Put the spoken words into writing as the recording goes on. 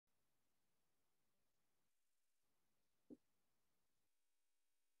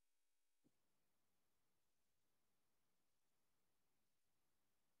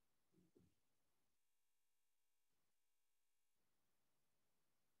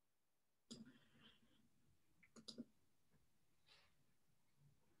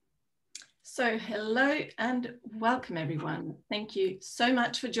So hello and welcome everyone. Thank you so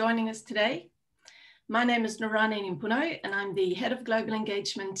much for joining us today. My name is Nurani Nimpuno and I'm the Head of Global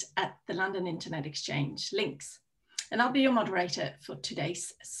Engagement at the London Internet Exchange, LINX. And I'll be your moderator for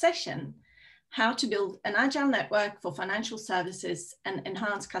today's session, how to build an agile network for financial services and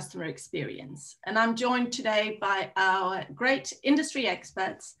enhance customer experience. And I'm joined today by our great industry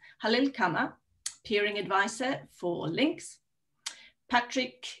experts, Halil, peering advisor for LINX,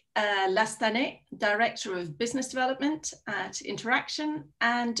 Patrick Lastennet, Director of Business Development at Interxion,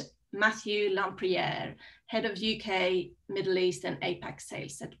 and Matthew Lempriere, Head of UK, Middle East and APAC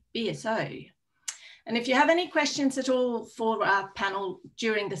Sales at BSO. And if you have any questions at all for our panel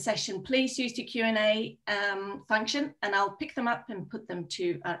during the session, please use the Q&A function and I'll pick them up and put them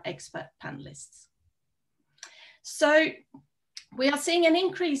to our expert panelists. So we are seeing an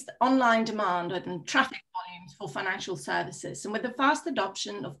increased online demand and traffic volumes for financial services. And with the fast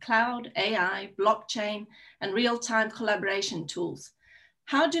adoption of cloud, AI, blockchain, and real-time collaboration tools,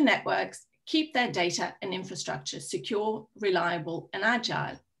 how do networks keep their data and infrastructure secure, reliable, and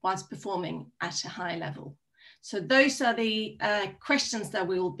agile whilst performing at a high level? So those are the questions that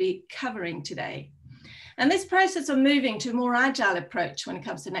we will be covering today. And this process of moving to a more agile approach when it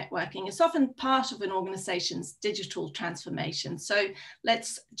comes to networking is often part of an organization's digital transformation. So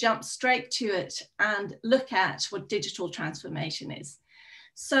let's jump straight to it and look at what digital transformation is.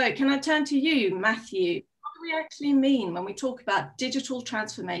 So can I turn to you, Matthew? What do we actually mean when we talk about digital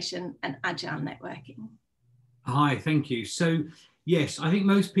transformation and agile networking? Hi, thank you. So yes, I think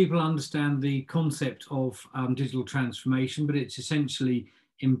most people understand the concept of digital transformation, but it's essentially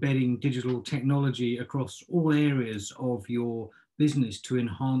embedding digital technology across all areas of your business to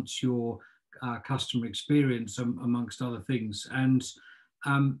enhance your customer experience, amongst other things. And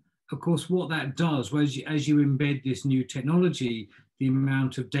of course, what that does, as you embed this new technology, the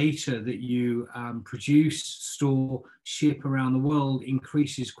amount of data that you produce, store, ship around the world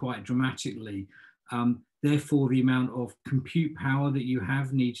increases quite dramatically. Therefore, the amount of compute power that you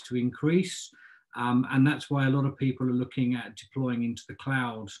have needs to increase. And that's why a lot of people are looking at deploying into the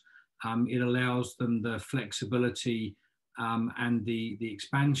cloud. It allows them the flexibility and the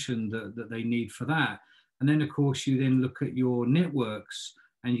expansion that they need for that. And then, of course, you then look at your networks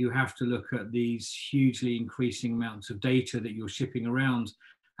and you have to look at these hugely increasing amounts of data that you're shipping around.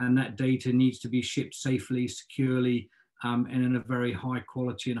 And that data needs to be shipped safely, securely, and in a very high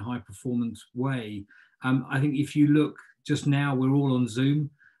quality and high performance way. I think if you look just now, we're all on Zoom.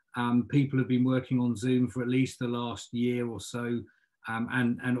 People have been working on Zoom for at least the last year or so,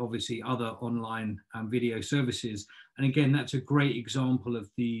 and obviously other online video services. And again, that's a great example of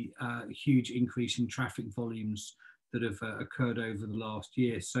the huge increase in traffic volumes that have occurred over the last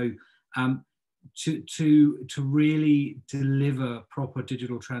year. So to really deliver proper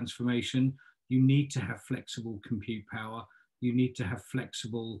digital transformation, you need to have flexible compute power, you need to have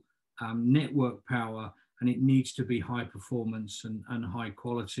flexible network power, and it needs to be high performance and high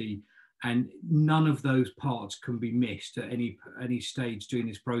quality. And none of those parts can be missed at any stage during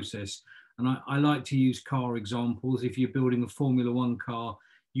this process. And I like to use car examples. If you're building a Formula One car,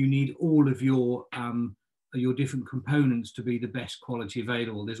 you need all of your different components to be the best quality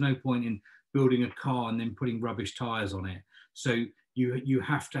available. There's no point in building a car and then putting rubbish tires on it. So you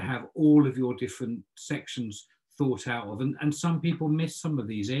have to have all of your different sections thought out of. And some people miss some of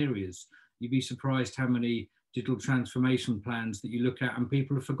these areas. You'd be surprised how many digital transformation plans that you look at and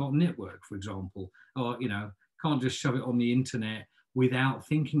people have forgotten network, for example, or, can't just shove it on the internet without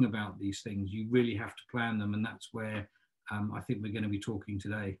thinking about these things. You really have to plan them. And that's where I think we're going to be talking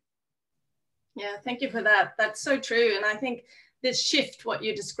today. Yeah, thank you for that. That's so true. And I think this shift, what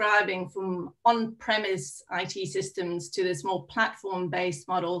you're describing from on-premise IT systems to this more platform-based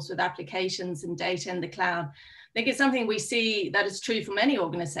models with applications and data in the cloud, I think it's something we see that is true for many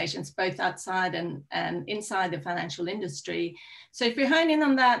organizations, both outside and inside the financial industry. So if we hone in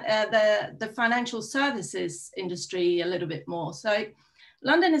on that, the financial services industry a little bit more. So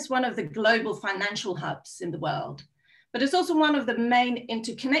London is one of the global financial hubs in the world, but it's also one of the main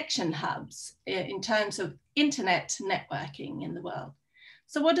interconnection hubs in terms of internet networking in the world.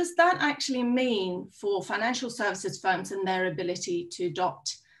 So what does that actually mean for financial services firms and their ability to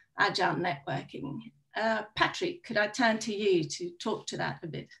adopt agile networking? Patrick, could I turn to you to talk to that a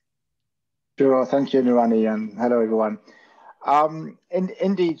bit? Sure, thank you, Nurani, and hello, everyone.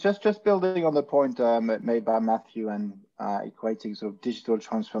 Indeed, just building on the point made by Matthew and equating sort of digital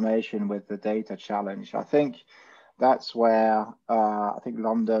transformation with the data challenge, I think that's where I think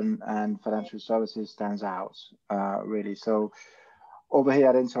London and financial services stands out, really. So over here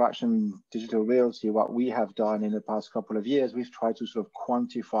at Interxion Digital Realty, what we have done in the past couple of years, we've tried to sort of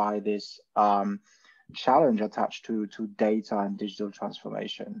quantify this challenge attached to data and digital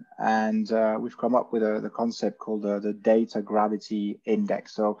transformation. And we've come up with the concept called the Data Gravity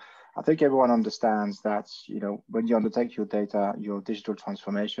Index. So I think everyone understands that, you know, when you undertake your digital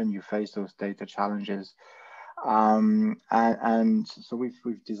transformation, you face those data challenges. And so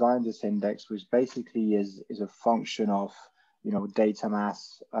we've designed this index, which basically is a function of, you know, data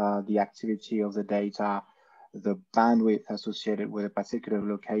mass, the activity of the data, the bandwidth associated with a particular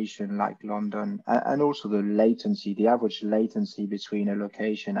location like London, and also the latency, the average latency between a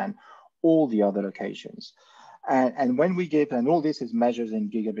location and all the other locations. And when we give, and all this is measured in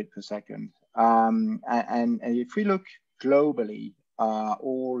gigabit per second. And if we look globally,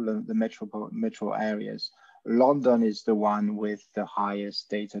 all the metro areas, London is the one with the highest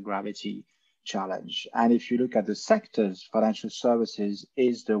data gravity challenge. And if you look at the sectors, financial services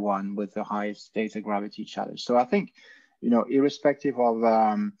is the one with the highest data gravity challenge. So I think, you know, irrespective of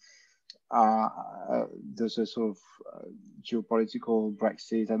there's a sort of geopolitical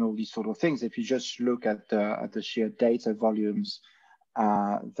Brexit and all these sort of things, if you just look at the sheer data volumes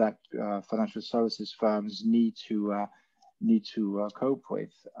that financial services firms need to cope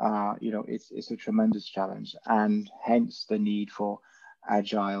with, you know, it's a tremendous challenge, and hence the need for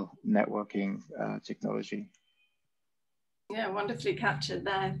agile networking technology. Yeah, wonderfully captured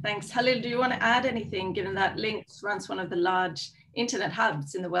there. Thanks. Halil, do you want to add anything, given that LINX runs one of the large internet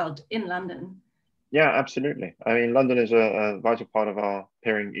hubs in the world in London? Yeah, absolutely. I mean, London is a vital part of our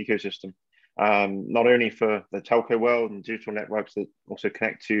peering ecosystem, not only for the telco world and digital networks that also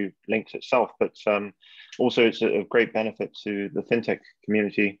connect to LINX itself, but also it's a great benefit to the fintech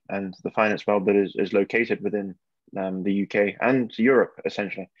community and the finance world that is located within the UK and Europe,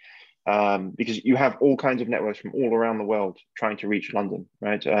 essentially, because you have all kinds of networks from all around the world trying to reach London,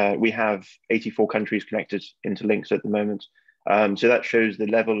 right? We have 84 countries connected into LINX at the moment. So that shows the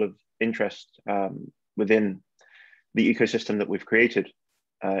level of interest within the ecosystem that we've created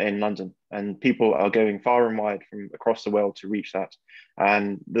in London, and people are going far and wide from across the world to reach that.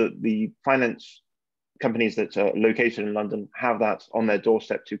 And the finance companies that are located in London have that on their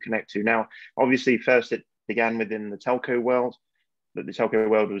doorstep to connect to. Now, obviously, first it began within the telco world, that the telco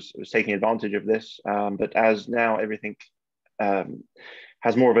world was taking advantage of this. But as now everything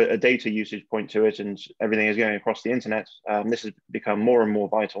has more of a data usage point to it, and everything is going across the internet, this has become more and more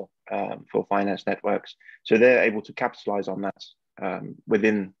vital for finance networks. So they're able to capitalize on that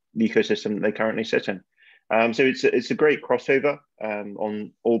within the ecosystem that they currently sit in. So it's a great crossover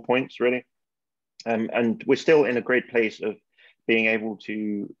on all points, really. And we're still in a great place of being able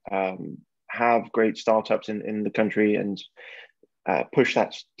to have great startups in the country and push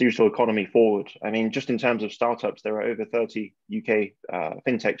that digital economy forward. I mean, just in terms of startups, there are over 30 UK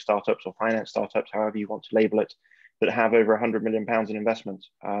fintech startups or finance startups, however you want to label it, that have over £100 million in investment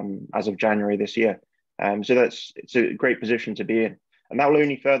as of January this year. So it's a great position to be in. And that will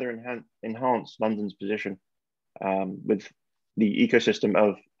only further enhance London's position with the ecosystem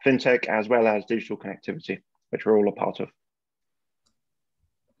of fintech as well as digital connectivity, which we're all a part of.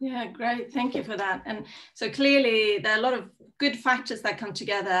 Yeah, great. Thank you for that. And so clearly there are a lot of good factors that come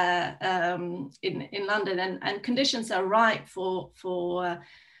together in London, and conditions are right for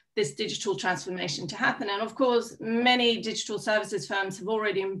this digital transformation to happen. And of course, many digital services firms have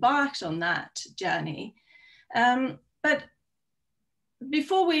already embarked on that journey. But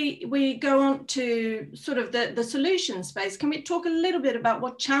before we go on to sort of the solution space, can we talk a little bit about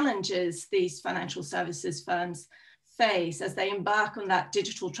what challenges these financial services firms face as they embark on that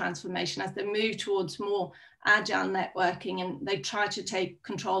digital transformation, as they move towards more agile networking and they try to take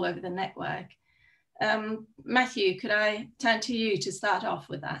control over the network? Matthew, could I turn to you to start off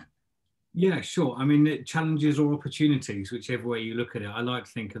with that? Yeah, sure. I mean, challenges or opportunities, whichever way you look at it. I like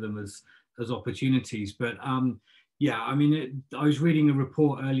to think of them as opportunities. But yeah, I mean, I was reading a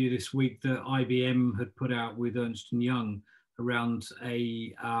report earlier this week that IBM had put out with Ernst & Young around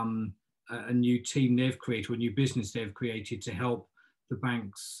a new team they've created, or a new business they've created to help the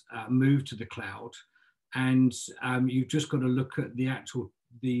banks move to the cloud. And you've just got to look at the actual,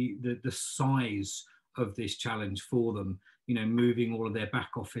 the size of this challenge for them, you know, moving all of their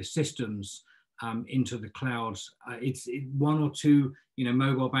back office systems into the cloud. It's one or two, you know,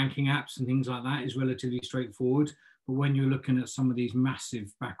 mobile banking apps and things like that is relatively straightforward. But when you're looking at some of these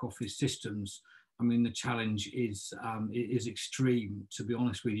massive back office systems, I mean, the challenge is extreme, to be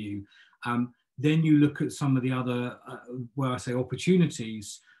honest with you. Then you look at some of the other, where I say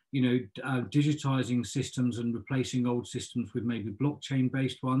opportunities, you know, digitizing systems and replacing old systems with maybe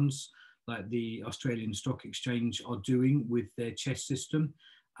blockchain-based ones, like the Australian Stock Exchange are doing with their CHESS system.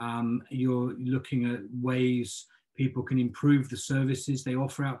 You're looking at ways people can improve the services they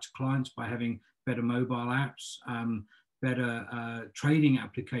offer out to clients by having better mobile apps, better trading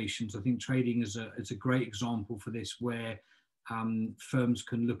applications. I think trading is a great example for this, where firms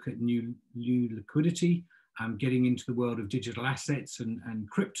can look at new liquidity, getting into the world of digital assets and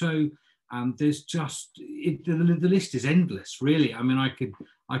crypto. There's just, the list is endless, really. I mean,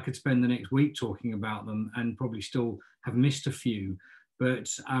 I could spend the next week talking about them and probably still have missed a few. But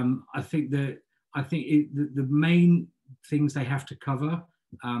I think the main things they have to cover,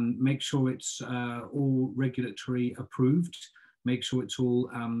 make sure it's all regulatory approved, make sure it's all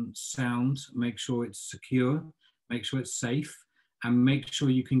sound, make sure it's secure, make sure it's safe, and make sure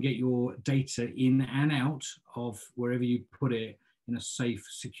you can get your data in and out of wherever you put it in a safe,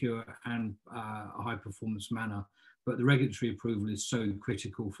 secure, and high performance manner. But the regulatory approval is so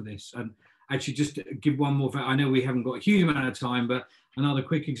critical for this. And actually, just to give one more, I know we haven't got a huge amount of time, but another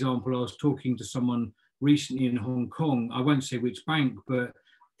quick example, I was talking to someone recently in Hong Kong. I won't say which bank, but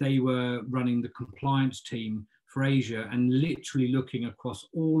they were running the compliance team for Asia and literally looking across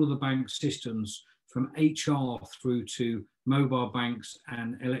all of the bank systems from HR through to mobile banks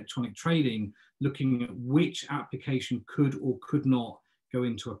and electronic trading, looking at which application could or could not go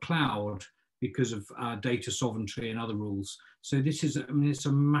into a cloud because of data sovereignty and other rules. So this is, I mean, it's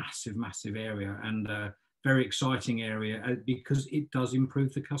a massive, massive area, and a very exciting area because it does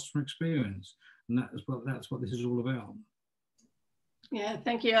improve the customer experience. And that's what this is all about. Yeah,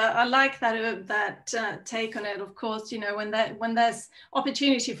 thank you. I like that take on it. Of course, you know, when there's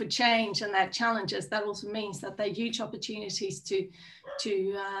opportunity for change and there are challenges, that also means that there are huge opportunities to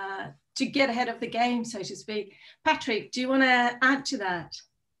get ahead of the game, so to speak. Patrick, do you want to add to that?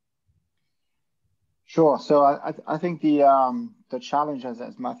 Sure. So I think the challenge,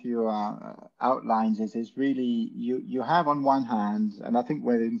 as Matthew outlines, is really you have on one hand, and I think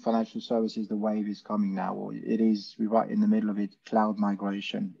within financial services the wave is coming now, or we're right in the middle of it, cloud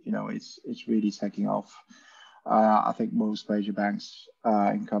migration. You know, it's really taking off. I think most major banks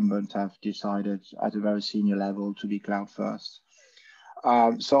incumbent have decided at a very senior level to be cloud first.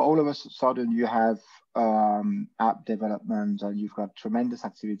 So all of a sudden you have app development, and you've got tremendous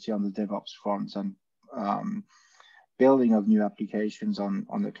activity on the DevOps front, and building of new applications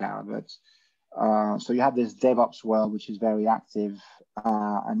on the cloud. But so you have this DevOps world, which is very active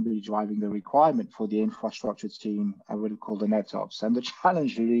and really driving the requirement for the infrastructure team, I would call the NetOps. And the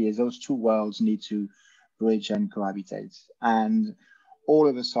challenge really is those two worlds need to bridge and cohabitate. And all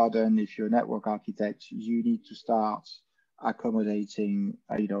of a sudden, if you're a network architect, you need to start accommodating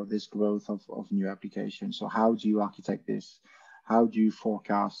this growth of new applications. So how do you architect this? How do you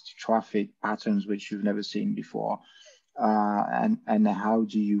forecast traffic patterns which you've never seen before? And how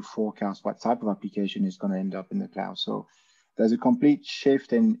do you forecast what type of application is going to end up in the cloud? So there's a complete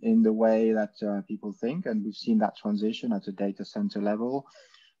shift in the way that people think, and we've seen that transition at a data center level.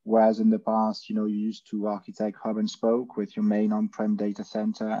 Whereas in the past, you used to architect hub and spoke with your main on-prem data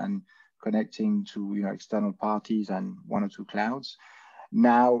center and connecting to external parties and one or two clouds.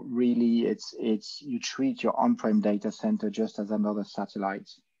 Now, really, it's you treat your on-prem data center just as another satellite,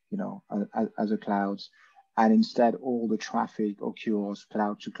 as a cloud, and instead all the traffic occurs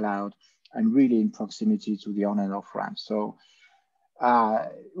cloud to cloud and really in proximity to the on and off ramp. So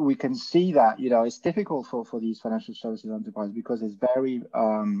we can see that it's difficult for these financial services enterprises because it's very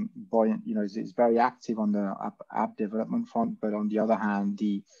buoyant, it's very active on the app development front, but on the other hand,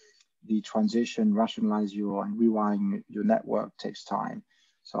 the transition, rationalize and rewiring your network takes time.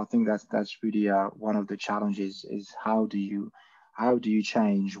 So I think that's really one of the challenges is how do you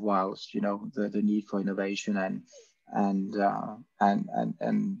change whilst the need for innovation and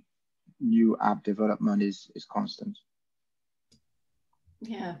new app development is constant.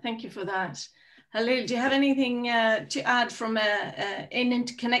 Yeah, thank you for that. Halil, do you have anything to add from an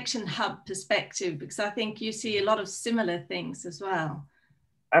interconnection hub perspective? Because I think you see a lot of similar things as well.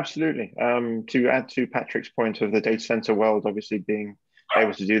 Absolutely. To add to Patrick's point of the data center world, obviously being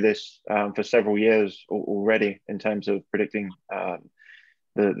able to do this for several years already in terms of predicting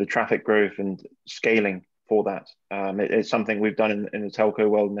the traffic growth and scaling for that. It's something we've done in the telco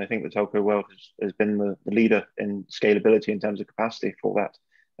world, and I think the telco world has been the leader in scalability in terms of capacity for that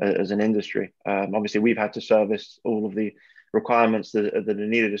as an industry. Obviously, we've had to service all of the requirements that are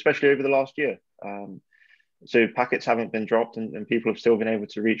needed, especially over the last year. So packets haven't been dropped and people have still been able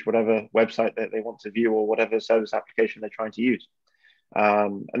to reach whatever website that they want to view or whatever service application they're trying to use.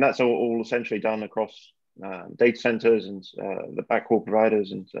 And that's all essentially done across data centers and the backhaul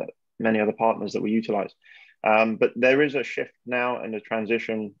providers and many other partners that we utilize. But there is a shift now and a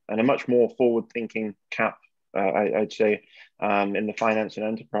transition and a much more forward-thinking cap, I'd say, in the finance and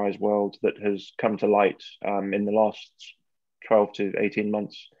enterprise world that has come to light in the last 12 to 18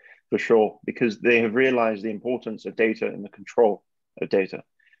 months, for sure, because they have realized the importance of data and the control of data.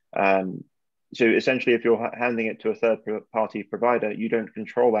 So essentially, if you're handing it to a third-party provider, you don't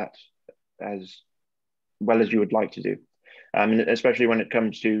control that as well as you would like to do. And especially when it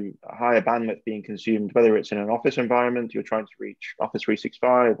comes to higher bandwidth being consumed, whether it's in an office environment, you're trying to reach Office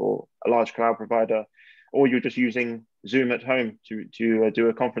 365 or a large cloud provider, or you're just using Zoom at home to do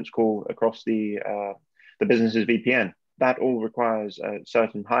a conference call across the business's VPN. That all requires a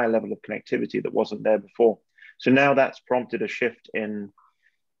certain higher level of connectivity that wasn't there before. So now that's prompted a shift in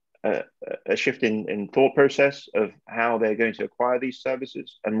thought process of how they're going to acquire these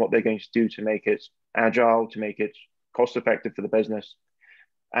services and what they're going to do to make it agile, to make it cost effective for the business,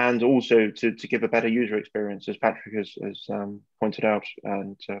 and also to give a better user experience, as Patrick has pointed out.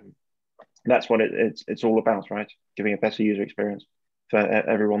 And that's what it's all about, right? Giving a better user experience for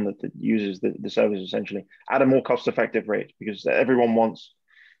everyone that uses the service, essentially at a more cost effective rate, because everyone wants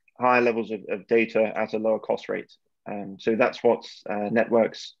higher levels of data at a lower cost rate. So that's what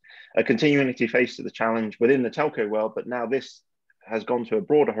networks are continuing to face the challenge within the telco world, but now this has gone to a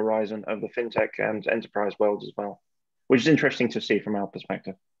broader horizon of the fintech and enterprise worlds as well, which is interesting to see from our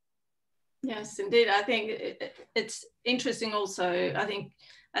perspective. Yes, indeed. I think it's interesting also, I think,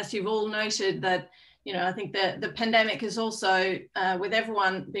 as you've all noted, that, you know, I think the pandemic is also, with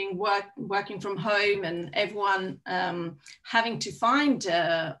everyone being working from home and everyone having to find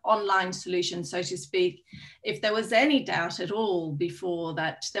online solutions, so to speak, if there was any doubt at all before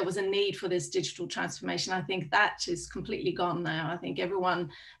that there was a need for this digital transformation, I think that is completely gone now. I think everyone,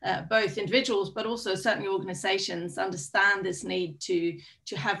 both individuals, but also certainly organizations, understand this need to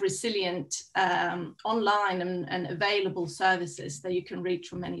have resilient online and available services that you can reach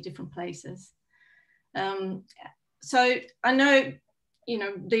from many different places. So I know, you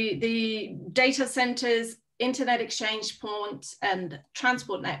know, the data centers, internet exchange points, and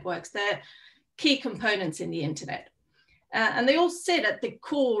transport networks, they're key components in the internet. And they all sit at the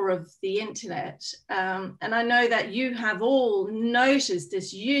core of the internet. And I know that you have all noticed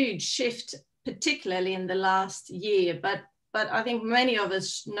this huge shift, particularly in the last year, but I think many of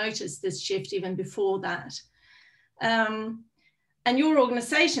us noticed this shift even before that. And your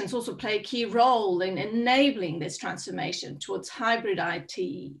organizations also play a key role in enabling this transformation towards hybrid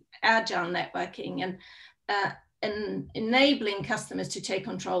IT, agile networking, and enabling customers to take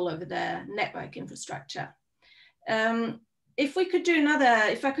control over their network infrastructure. If we could do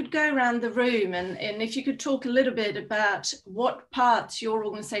if I could go around the room and if you could talk a little bit about what parts your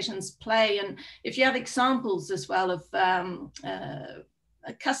organizations play, and if you have examples as well of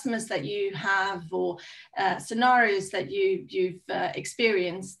customers that you have, or scenarios that you've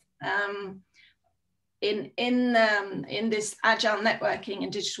experienced in this agile networking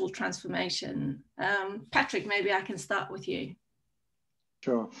and digital transformation. Patrick, maybe I can start with you.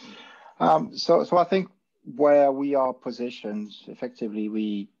 Sure. So I think where we are positioned,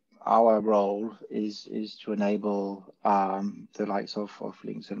 effectively, our role is to enable the likes of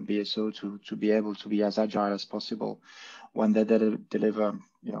LINX and BSO to be able to be as agile as possible when they deliver,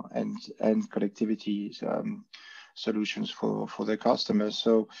 you know, end connectivity solutions for their customers.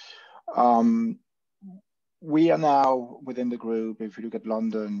 So we are now within the group. If you look at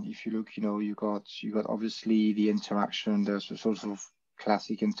London, if you look, you know, you got obviously the Interxion. There's a sort of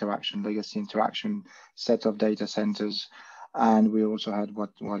classic Interxion, legacy Interxion set of data centers, and we also had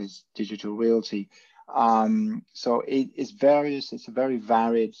what is Digital Realty. So it's various. It's a very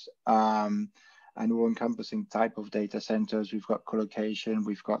varied and all-encompassing type of data centers. We've got colocation,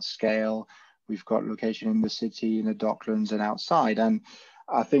 we've got scale, we've got location in the city, in the docklands, and outside. And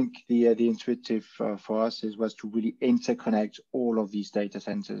I think the intuitive for us was to really interconnect all of these data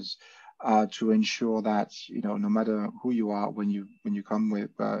centers to ensure that, you know, no matter who you are, when you come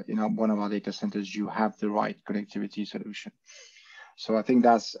with you know, one of our data centers, you have the right connectivity solution. So I think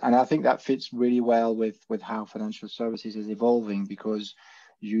that fits really well with how financial services is evolving, because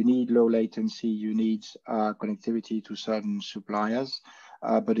you need low latency, you need connectivity to certain suppliers,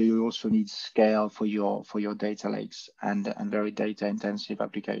 but you also need scale for your data lakes and very data intensive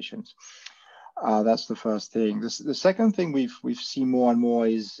applications. That's the first thing. The second thing we've seen more and more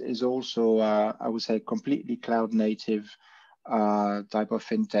is also I would say completely cloud native type of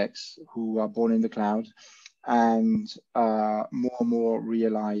fintechs who are born in the cloud, and more and more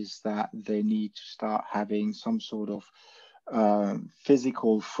realize that they need to start having some sort of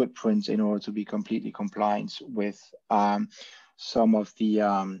physical footprint in order to be completely compliant with some of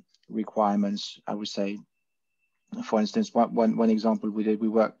the requirements, I would say, For instance, one example we did, we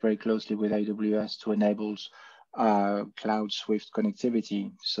worked very closely with AWS to enable cloud Swift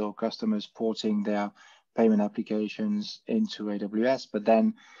connectivity. So customers porting their payment applications into AWS, but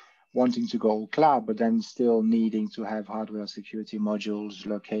then wanting to go cloud, but then still needing to have hardware security modules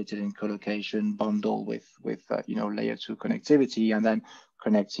located in colocation, bundle with layer 2 connectivity, and then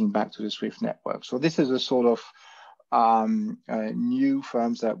connecting back to the Swift network. So this is a sort of new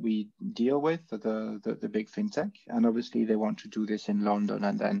firms that we deal with, the big fintech, and obviously they want to do this in London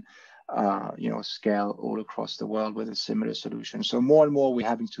and then scale all across the world with a similar solution. So more and more we're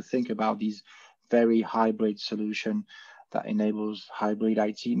having to think about these very hybrid solution that enables hybrid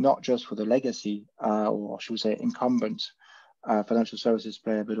IT, not just for the legacy or should we say incumbent financial services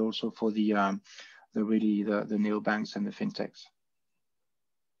player, but also for the neobanks and the fintechs.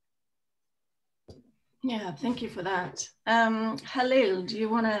 Yeah, thank you for that. Halil, do you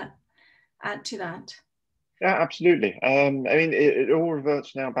want to add to that? Yeah, absolutely. I mean, it all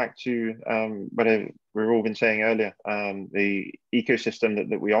reverts now back to what we've all been saying earlier. The ecosystem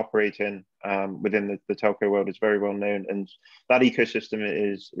that we operate in within the telco world is very well known, and that ecosystem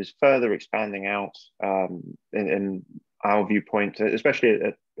is further expanding out in our viewpoint, especially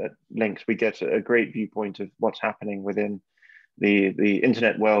at LINX. We get a great viewpoint of what's happening within the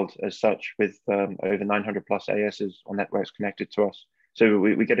internet world as such, with over 900 plus ASs or networks connected to us. So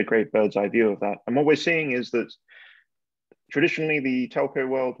we get a great bird's eye view of that. And what we're seeing is that traditionally the telco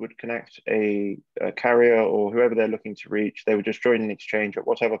world would connect a carrier or whoever they're looking to reach. They would just join an exchange at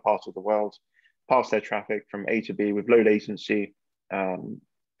whatever part of the world, pass their traffic from A to B with low latency,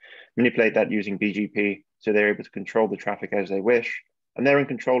 manipulate that using BGP, so they're able to control the traffic as they wish. And they're in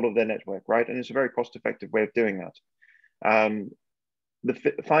control of their network, right? And it's a very cost-effective way of doing that.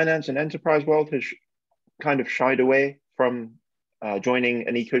 The finance and enterprise world has kind of shied away from joining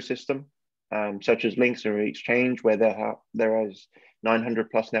an ecosystem such as LINX or Exchange, where there is 900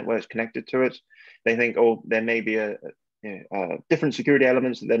 plus networks connected to it. They think, oh, there may be different security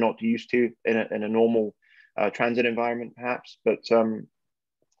elements that they're not used to in a normal transit environment, perhaps. But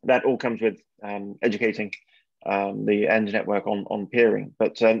that all comes with educating the end network on peering.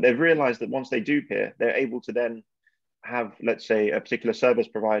 But they've realized that once they do peer, they're able to then have, let's say, a particular service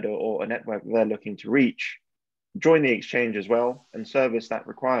provider or a network they're looking to reach, join the exchange as well and service that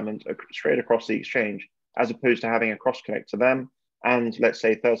requirement straight across the exchange, as opposed to having a cross connect to them and, let's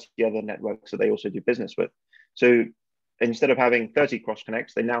say, 30 other networks that they also do business with. So instead of having 30 cross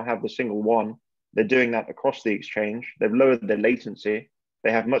connects, they now have the single one. They're doing that across the exchange. They've lowered their latency.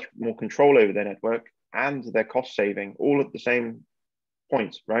 They have much more control over their network, and their cost saving all at the same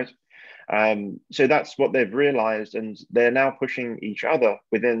point, right? So that's what they've realized, and they're now pushing each other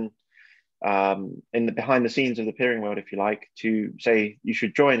within in the behind the scenes of the peering world, if you like, to say you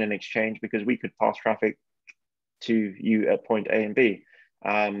should join an exchange because we could pass traffic to you at point A and B.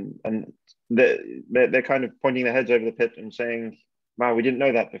 And they're kind of pointing their heads over the pit and saying, wow, we didn't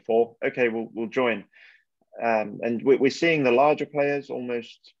know that before. Okay, we'll join. And we're seeing the larger players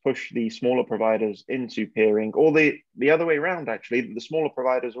almost push the smaller providers into peering, or the other way around, actually. The smaller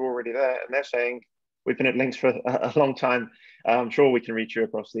providers are already there and they're saying, we've been at LINX for a long time. I'm sure we can reach you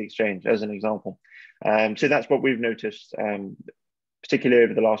across the exchange, as an example. So that's what we've noticed, particularly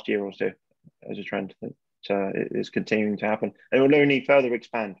over the last year or so, as a trend that is continuing to happen. It will only further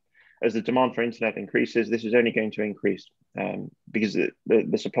expand as the demand for internet increases. This is only going to increase because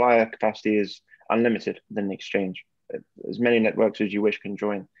the supplier capacity is unlimited within the exchange. As many networks as you wish can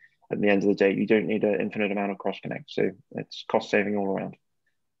join. At the end of the day, you don't need an infinite amount of cross connect. So it's cost saving all around.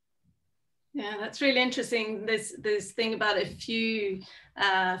 Yeah, that's really interesting. This thing about a few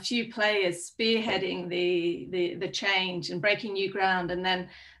players spearheading the change and breaking new ground, and then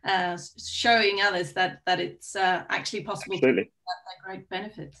showing others that it's actually possible. Absolutely. To get great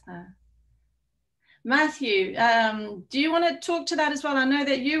benefits there. Matthew, do you want to talk to that as well? I know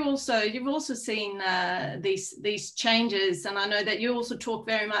that you've also seen these changes, and I know that you also talk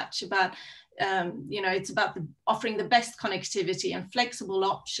very much about. It's about offering the best connectivity and flexible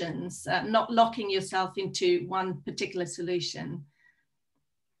options, not locking yourself into one particular solution.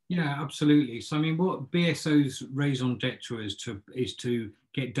 Yeah, absolutely. So I mean, what BSO's raison d'etre is to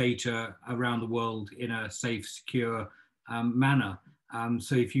get data around the world in a safe, secure manner.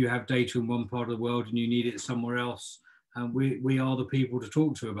 So if you have data in one part of the world and you need it somewhere else, we are the people to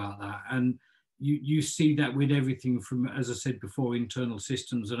talk to about that. And you see that with everything from, as I said before, internal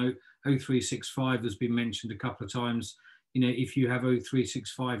systems. And O365 has been mentioned a couple of times. You know, if you have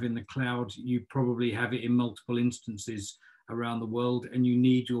O365 in the cloud, you probably have it in multiple instances around the world, and you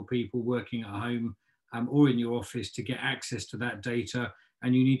need your people working at home or in your office to get access to that data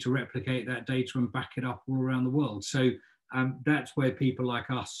and you need to replicate that data and back it up all around the world. So that's where people like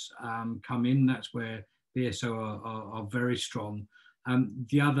us come in. That's where BSO are very strong.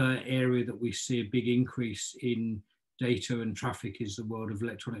 The other area that we see a big increase in data and traffic is the world of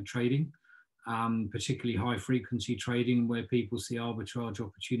electronic trading, particularly high frequency trading, where people see arbitrage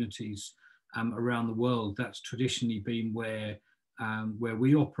opportunities around the world. That's traditionally been where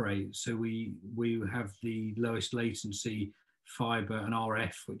we operate. So we have the lowest latency fiber and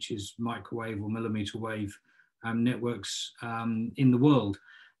RF, which is microwave or millimeter wave networks in the world.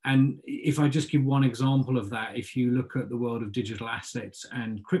 And if I just give one example of that, if you look at the world of digital assets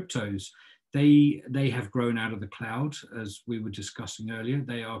and cryptos, they have grown out of the cloud, as we were discussing earlier.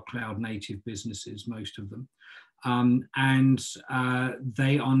 They are cloud native businesses, most of them. And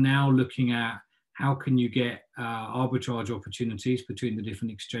they are now looking at how can you get arbitrage opportunities between the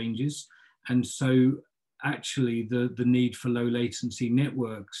different exchanges. And so actually the need for low latency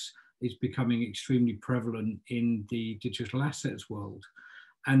networks is becoming extremely prevalent in the digital assets world.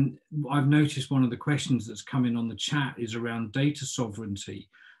 And I've noticed one of the questions that's come in on the chat is around data sovereignty.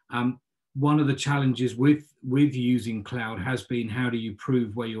 One of the challenges with using cloud has been, how do you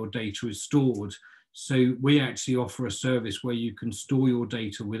prove where your data is stored? So we actually offer a service where you can store your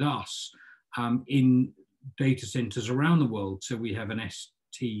data with us in data centers around the world. So we have an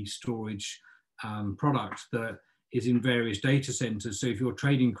ST storage product that is in various data centers. So if you're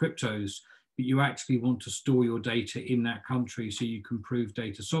trading cryptos, but you actually want to store your data in that country so you can prove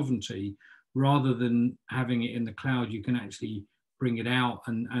data sovereignty, rather than having it in the cloud, you can actually bring it out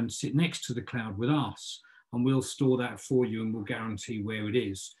and sit next to the cloud with us, and we'll store that for you and we'll guarantee where it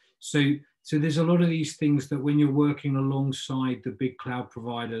is. So there's a lot of these things that when you're working alongside the big cloud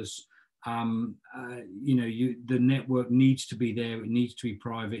providers, the network needs to be there, it needs to be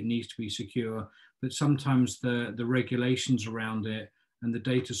private, it needs to be secure, but sometimes the regulations around it and the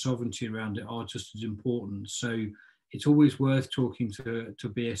data sovereignty around it are just as important. So it's always worth talking to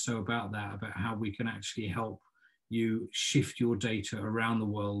BSO about that, about how we can actually help you shift your data around the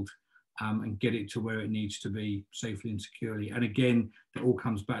world and get it to where it needs to be safely and securely. And again, it all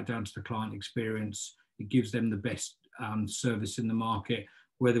comes back down to the client experience. It gives them the best service in the market,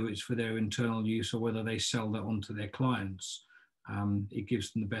 whether it's for their internal use or whether they sell that onto their clients. It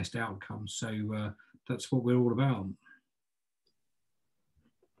gives them the best outcome. So that's what we're all about.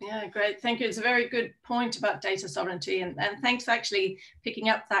 Yeah, great. Thank you. It's a very good point about data sovereignty. And thanks for actually picking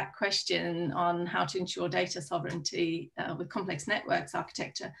up that question on how to ensure data sovereignty with complex networks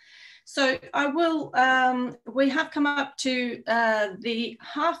architecture. So I will, we have come up to the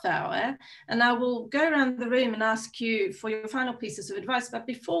half hour, and I will go around the room and ask you for your final pieces of advice. But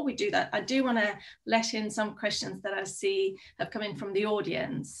before we do that, I do want to let in some questions that I see have come in from the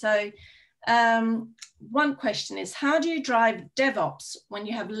audience. So one question is, how do you drive DevOps when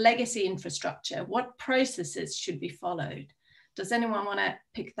you have legacy infrastructure? What processes should be followed? Does anyone want to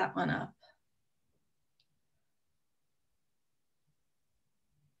pick that one up?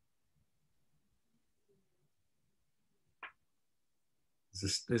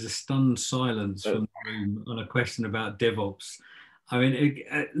 There's a stunned silence from the room on a question about DevOps. I mean,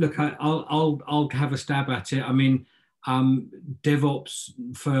 look, I'll have a stab at it. I mean, DevOps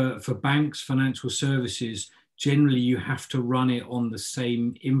for banks, financial services, generally you have to run it on the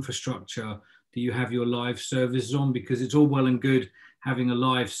same infrastructure that you have your live services on, because it's all well and good having a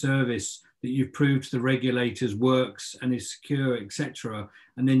live service that you've proved to the regulators works and is secure, etc.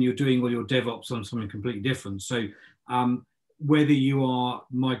 And then you're doing all your DevOps on something completely different. So whether you are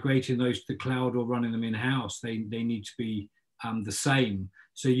migrating those to the cloud or running them in-house, they need to be the same.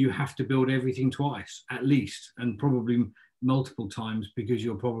 So you have to build everything twice, at least, and probably multiple times, because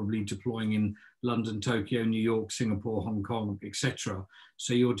you're probably deploying in London, Tokyo, New York, Singapore, Hong Kong, etc.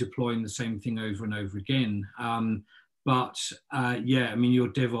 So you're deploying the same thing over and over again. Yeah, I mean, your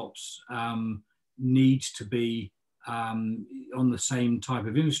DevOps needs to be on the same type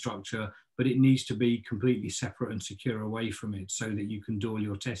of infrastructure, but it needs to be completely separate and secure away from it so that you can do all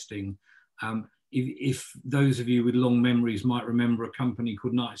your testing. If those of you with long memories might remember a company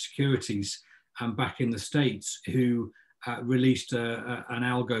called Knight Securities back in the States, who released an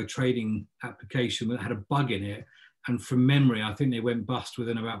algo trading application that had a bug in it. And from memory, I think they went bust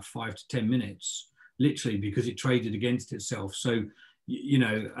within about 5 to 10 minutes, literally, because it traded against itself. So, you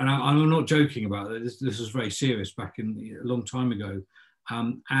know, and I'm not joking about it. This was very serious back in a long time ago.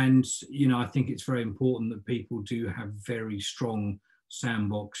 And, you know, I think it's very important that people do have very strong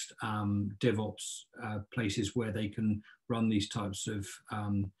sandboxed DevOps places where they can run these types of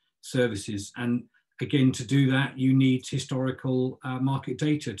services. And again, to do that, you need historical market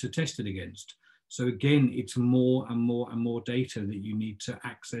data to test it against. So again, it's more and more and more data that you need to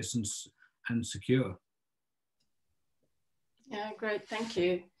access and secure. Yeah, great, thank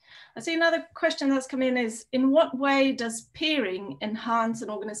you. I see another question that's come in what way does peering enhance an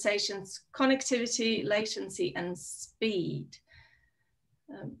organization's connectivity, latency, and speed?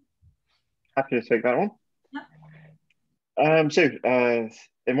 Happy to take that one. Yeah.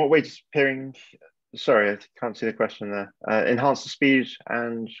 In what way does peering, sorry, I can't see the question there, enhance the speed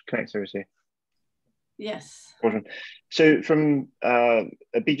and connectivity? Yes. So from a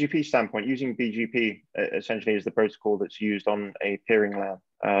BGP standpoint, using BGP essentially is the protocol that's used on a peering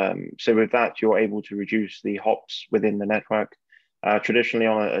LAN. So with that, you're able to reduce the hops within the network. Traditionally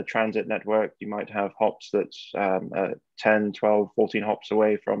on a transit network, you might have hops that's 10, 12, 14 hops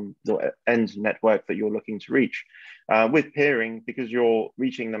away from the end network that you're looking to reach. With peering, because you're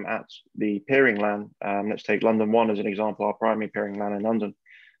reaching them at the peering LAN, let's take London 1 as an example, our primary peering LAN in London,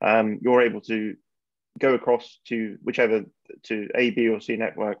 you're able to go across to whichever, to A, B, or C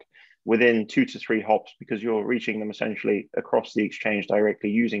network within 2 to 3 hops because you're reaching them essentially across the exchange directly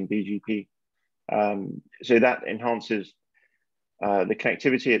using BGP. So that enhances the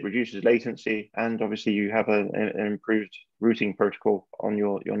connectivity, it reduces latency, and obviously you have an improved routing protocol on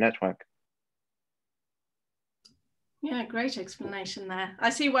your network. Yeah, great explanation there.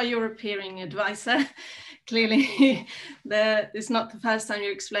 I see why you're a peering advisor. Clearly, it's not the first time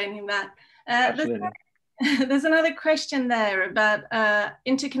you're explaining that. There's another question there about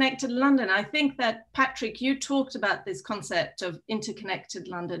interconnected London. I think that, Patrick, you talked about this concept of interconnected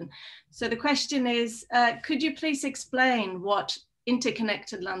London. So the question is, could you please explain what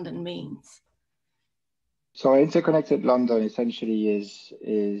interconnected London means? So interconnected London essentially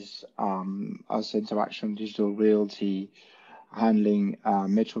is us Interxion Digital Realty handling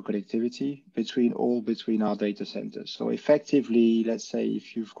metro connectivity between our data centers. So effectively, let's say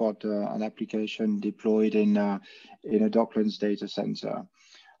if you've got an application deployed in a Docklands data center,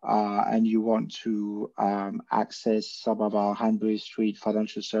 and you want to access some of our Hanbury Street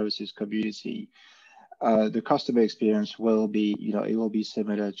financial services community, the customer experience will be, it will be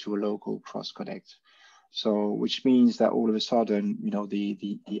similar to a local cross connect. So, which means that all of a sudden,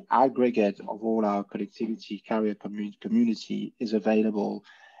 the aggregate of all our connectivity carrier community is available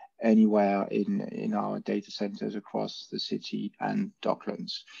anywhere in our data centers across the city and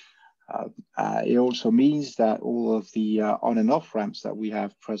Docklands. It also means that all of the on and off ramps that we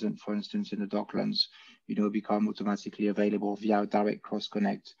have present, for instance, in the Docklands, become automatically available via direct cross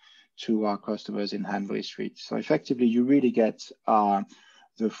connect to our customers in Hanbury Street. So effectively, you really get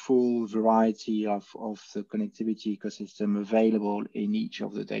the full variety of the connectivity ecosystem available in each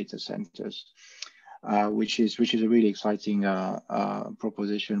of the data centers, which is a really exciting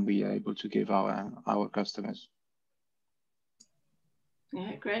proposition we are able to give our customers.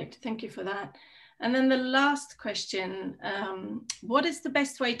 Yeah, great. Thank you for that. And then the last question, what is the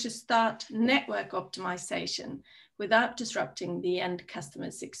best way to start network optimization without disrupting the end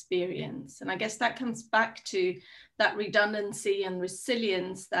customer's experience? And I guess that comes back to that redundancy and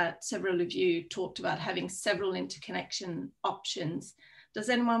resilience that several of you talked about, having several interconnection options. Does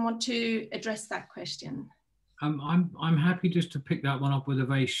anyone want to address that question? I'm happy just to pick that one up with a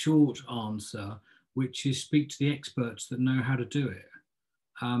very short answer, which is speak to the experts that know how to do it.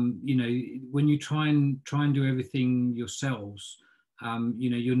 When you try and do everything yourselves,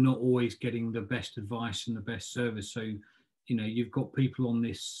 you're not always getting the best advice and the best service. So, you've got people on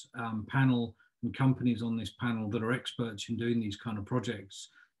this panel and companies on this panel that are experts in doing these kind of projects.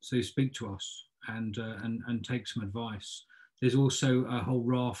 So speak to us and take some advice. There's also a whole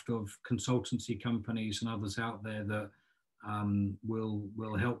raft of consultancy companies and others out there that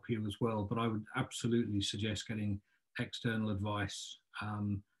will help you as well. But I would absolutely suggest getting external advice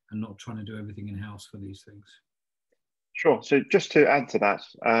and not trying to do everything in-house for these things. Sure. So just to add to that,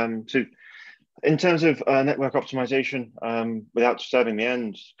 so in terms of network optimization, without disturbing the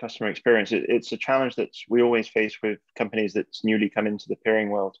end customer experience, it's a challenge that we always face with companies that's newly come into the peering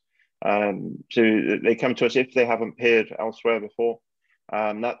world. So they come to us if they haven't peered elsewhere before.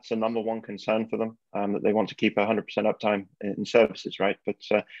 That's a #1 concern for them, that they want to keep 100% uptime in services, right? But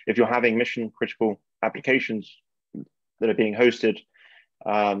if you're having mission critical applications that are being hosted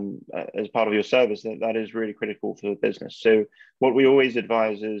as part of your service, that is really critical for the business. So what we always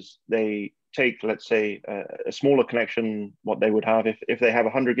advise is they take, let's say, a smaller connection, what they would have if they have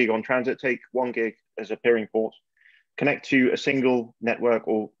 100 gig on transit, take 1 gig as a peering port, connect to a single network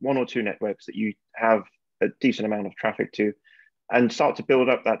or 1 or 2 networks that you have a decent amount of traffic to, and start to build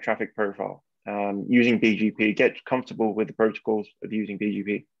up that traffic profile using BGP, get comfortable with the protocols of using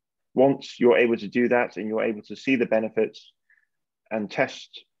BGP. Once you're able to do that and you're able to see the benefits and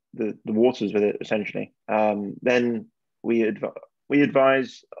test the waters with it, essentially. Then we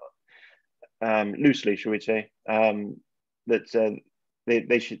advise loosely, shall we say, that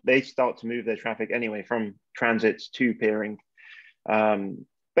they start to move their traffic anyway from transits to peering,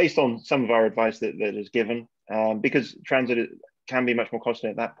 based on some of our advice that is given, because transit can be much more costly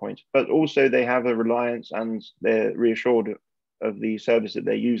at that point. But also they have a reliance and they're reassured of the service that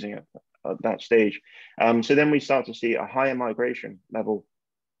they're using at that stage. So then we start to see a higher migration level,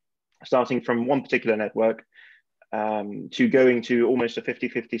 starting from one particular network to going to almost a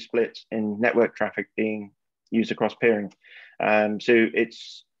 50-50 split in network traffic being used across peering. So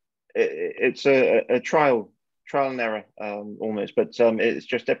it's a trial and error almost, but it's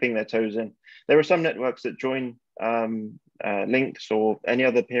just dipping their toes in. There are some networks that join LINX or any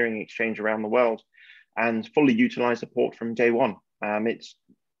other peering exchange around the world and fully utilize the port from day one. It's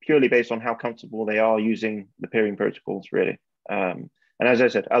purely based on how comfortable they are using the peering protocols, really. And as I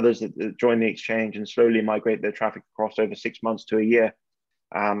said, others that join the exchange and slowly migrate their traffic across over 6 months to a year,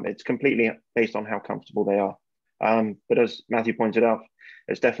 it's completely based on how comfortable they are. But as Matthew pointed out,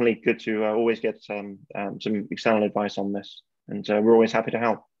 it's definitely good to always get some external advice on this. And we're always happy to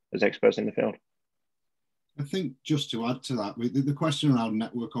help as experts in the field. I think just to add to that, the question around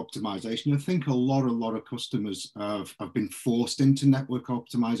network optimization, I think a lot of customers have been forced into network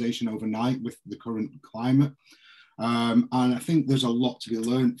optimization overnight with the current climate. And I think there's a lot to be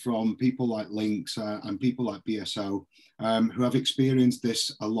learned from people like LINX and people like BSO who have experienced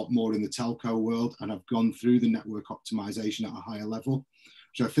this a lot more in the telco world and have gone through the network optimization at a higher level.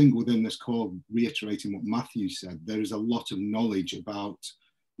 So I think within this call, reiterating what Matthew said, there is a lot of knowledge about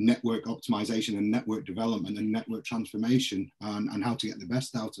network optimization and network development and network transformation and how to get the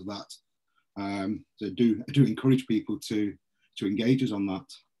best out of that. So I do encourage people to engage us on that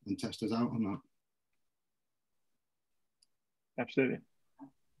and test us out on that. Absolutely.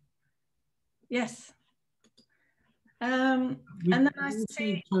 Yes. And then I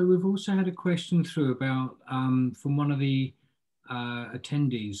see. So we've also had a question through about from one of the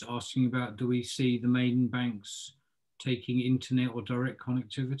attendees asking about, do we see the main banks taking internet or direct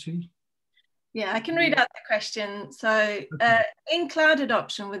connectivity? Yeah, I can read out the question. So in cloud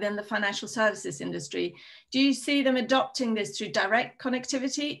adoption within the financial services industry, do you see them adopting this through direct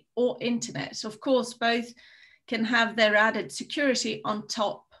connectivity or internet? Of course, both can have their added security on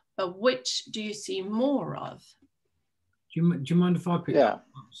top, but which do you see more of? Do you mind if I pick that up?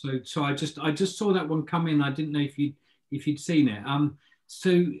 So I just saw that one come in. I didn't know if you'd seen it.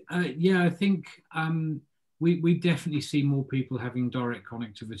 Yeah, I think we definitely see more people having direct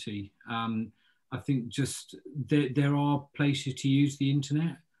connectivity. I think just there are places to use the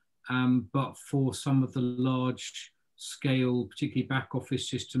internet, but for some of the large scale, particularly back office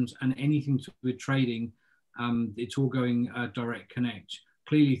systems and anything to do with trading, it's all going direct connect.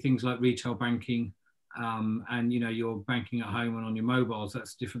 Clearly things like retail banking and you're banking at home and on your mobiles,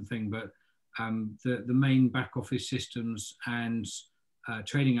 that's a different thing, but the main back office systems and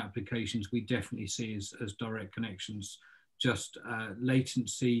trading applications we definitely see as direct connections. Just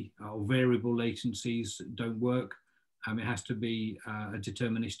latency or variable latencies don't work. It has to be a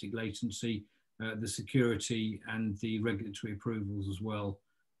deterministic latency. The security and the regulatory approvals as well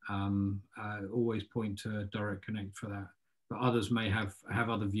always point to direct connect for that. But others may have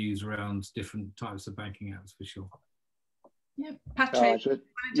other views around different types of banking apps for sure. Yeah, Patrick.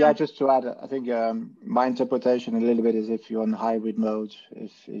 Just to add, I think my interpretation a little bit is if you're on hybrid mode,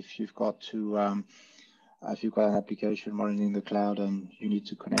 if you've got to if you've got an application running in the cloud and you need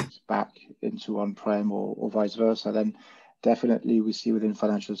to connect back into on-prem or vice versa, then definitely we see within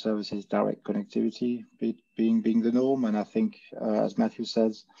financial services direct connectivity being the norm. And I think, as Matthew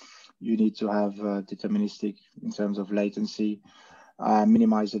says, you need to have deterministic in terms of latency,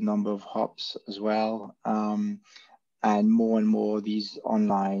 minimize the number of hops as well. And more these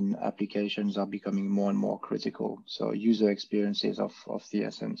online applications are becoming more and more critical. So user experience is of the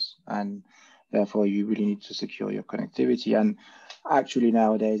essence, and therefore you really need to secure your connectivity. And actually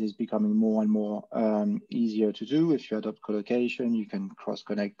nowadays it's becoming more and more easier to do. If you adopt co-location, you can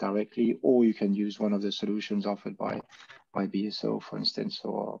cross-connect directly, or you can use one of the solutions offered by BSO, for instance,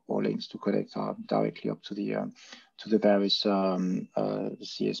 or LINX to connect directly up to the various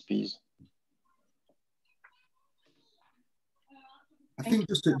CSPs. I think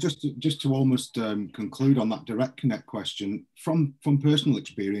just to almost conclude on that direct connect question, from personal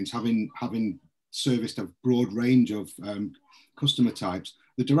experience, having serviced a broad range of customer types,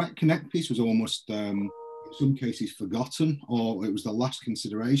 the direct connect piece was almost in some cases forgotten, or it was the last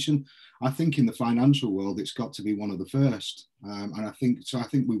consideration. I think in the financial world, it's got to be one of the first, and I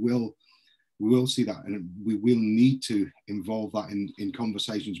think we will we will see that, and we will need to involve that in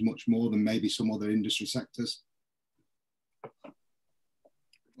conversations much more than maybe some other industry sectors.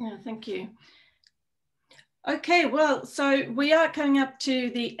 Yeah, thank you. Okay, well, so we are coming up to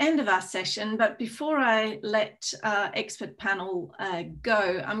the end of our session, but before I let our expert panel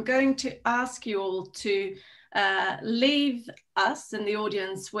go, I'm going to ask you all to leave us and the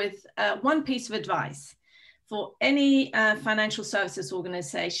audience with one piece of advice for any financial services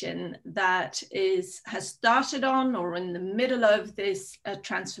organization that has started on or in the middle of this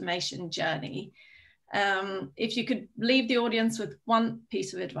transformation journey. If you could leave the audience with one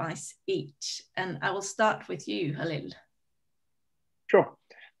piece of advice each, and I will start with you, Halil. Sure.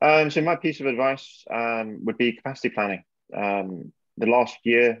 So my piece of advice would be capacity planning. The last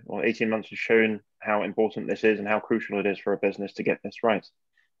year or 18 months has shown how important this is and how crucial it is for a business to get this right.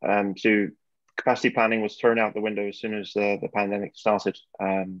 So capacity planning was thrown out the window as soon as the pandemic started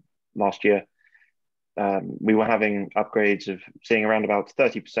last year. We were having upgrades of seeing around about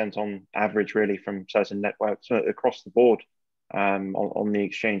 30% on average, really, from certain networks across the board on the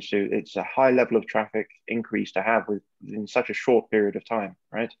exchange. So it's a high level of traffic increase to have within such a short period of time,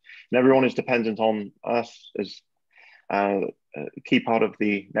 right? And everyone is dependent on us as a key part of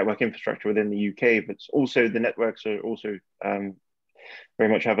the network infrastructure within the UK, but also the networks are also very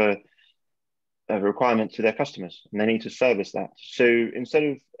much have a requirement to their customers, and they need to service that. So instead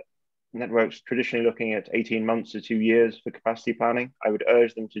of networks traditionally looking at 18 months to 2 years for capacity planning, I would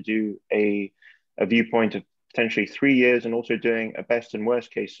urge them to do a viewpoint of potentially 3 years, and also doing a best and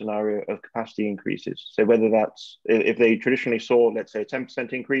worst case scenario of capacity increases. So whether that's, if they traditionally saw, let's say, a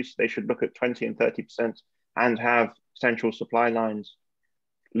 10% increase, they should look at 20 and 30% and have potential supply lines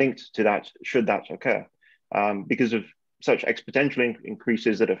linked to that should that occur. Because of such exponential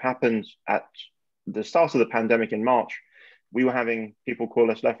increases that have happened at the start of the pandemic in March, we were having people call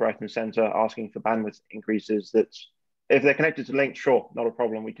us left, right, and center asking for bandwidth increases that, if they're connected to LINX, sure, not a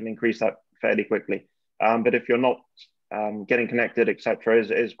problem, we can increase that fairly quickly. But if you're not getting connected, etc.,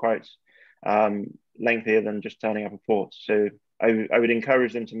 is quite lengthier than just turning up a port. So I would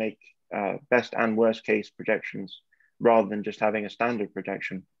encourage them to make best and worst case projections rather than just having a standard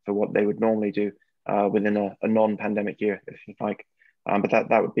projection for what they would normally do within a non-pandemic year, if you like. But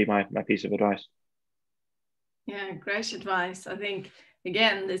that would be my piece of advice. Yeah, great advice. I think,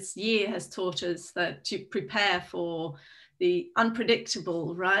 again, this year has taught us that to prepare for the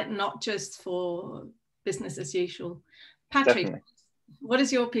unpredictable, right? Not just for business as usual. Patrick, definitely. What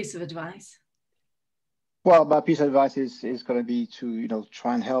is your piece of advice? Well, my piece of advice is going to be to,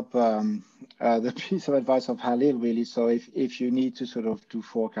 try and help the piece of advice of Halil, really. So if you need to sort of do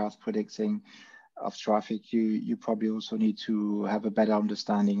forecast predicting of traffic, you probably also need to have a better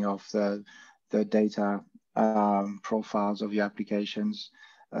understanding of the data profiles of your applications,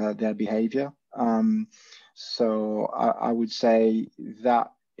 their behavior. So I would say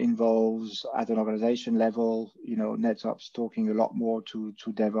that involves at an organization level, NetOps talking a lot more to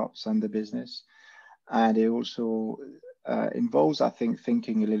DevOps and the business. And it also involves, I think,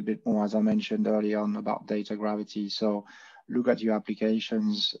 thinking a little bit more, as I mentioned earlier on, about data gravity. So look at your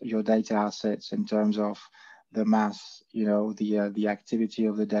applications, your data assets in terms of the mass, the activity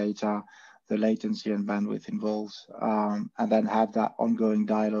of the data, the latency and bandwidth involved, and then have that ongoing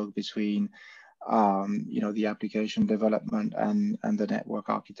dialogue between, the application development and the network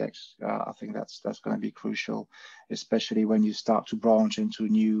architects. I think that's going to be crucial, especially when you start to branch into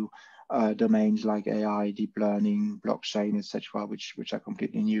new domains like AI, deep learning, blockchain, etc., which are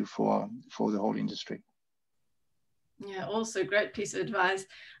completely new for the whole industry. Yeah, also great piece of advice.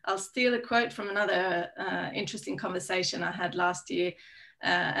 I'll steal a quote from another interesting conversation I had last year.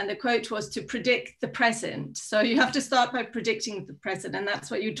 And the quote was to predict the present. So you have to start by predicting the present. And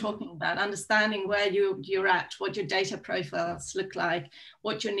that's what you're talking about, understanding where you're at, what your data profiles look like,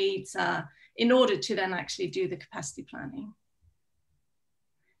 what your needs are, in order to then actually do the capacity planning.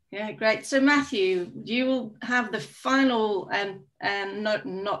 Yeah, great. So Matthew, you will have the final and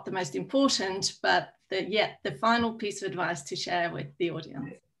not the most important, but the final piece of advice to share with the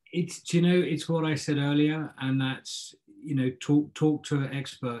audience. It's what I said earlier, and that's, talk to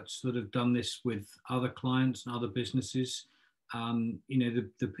experts that have done this with other clients and other businesses.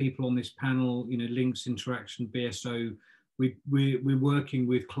 The people on this panel, LINX, Interxion, BSO, we're working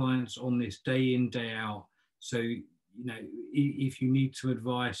with clients on this day in, day out. So, if you need some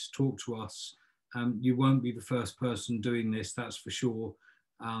advice, talk to us. You won't be the first person doing this, that's for sure.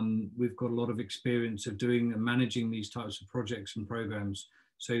 We've got a lot of experience of doing and managing these types of projects and programs.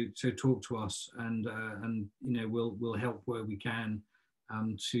 So talk to us, and we'll help where we can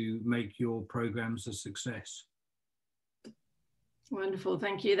to make your programs a success. Wonderful,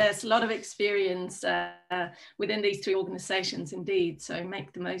 thank you. There's a lot of experience within these three organizations indeed, so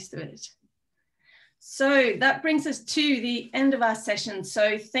make the most of it. So that brings us to the end of our session.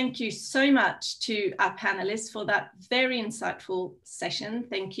 So thank you so much to our panelists for that very insightful session.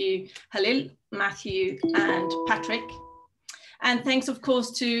 Thank you, Halil, Matthew, and Patrick. And thanks, of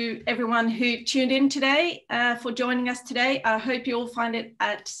course, to everyone who tuned in today for joining us today. I hope you all find it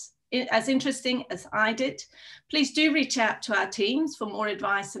as interesting as I did. Please do reach out to our teams for more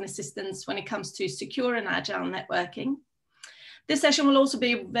advice and assistance when it comes to secure and agile networking. This session will also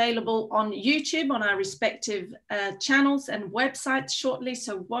be available on YouTube on our respective channels and websites shortly,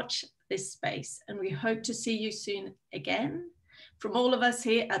 so watch this space. And we hope to see you soon again. From all of us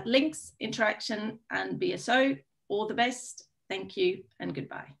here at LINX, Interxion and BSO, all the best. Thank you and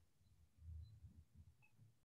goodbye.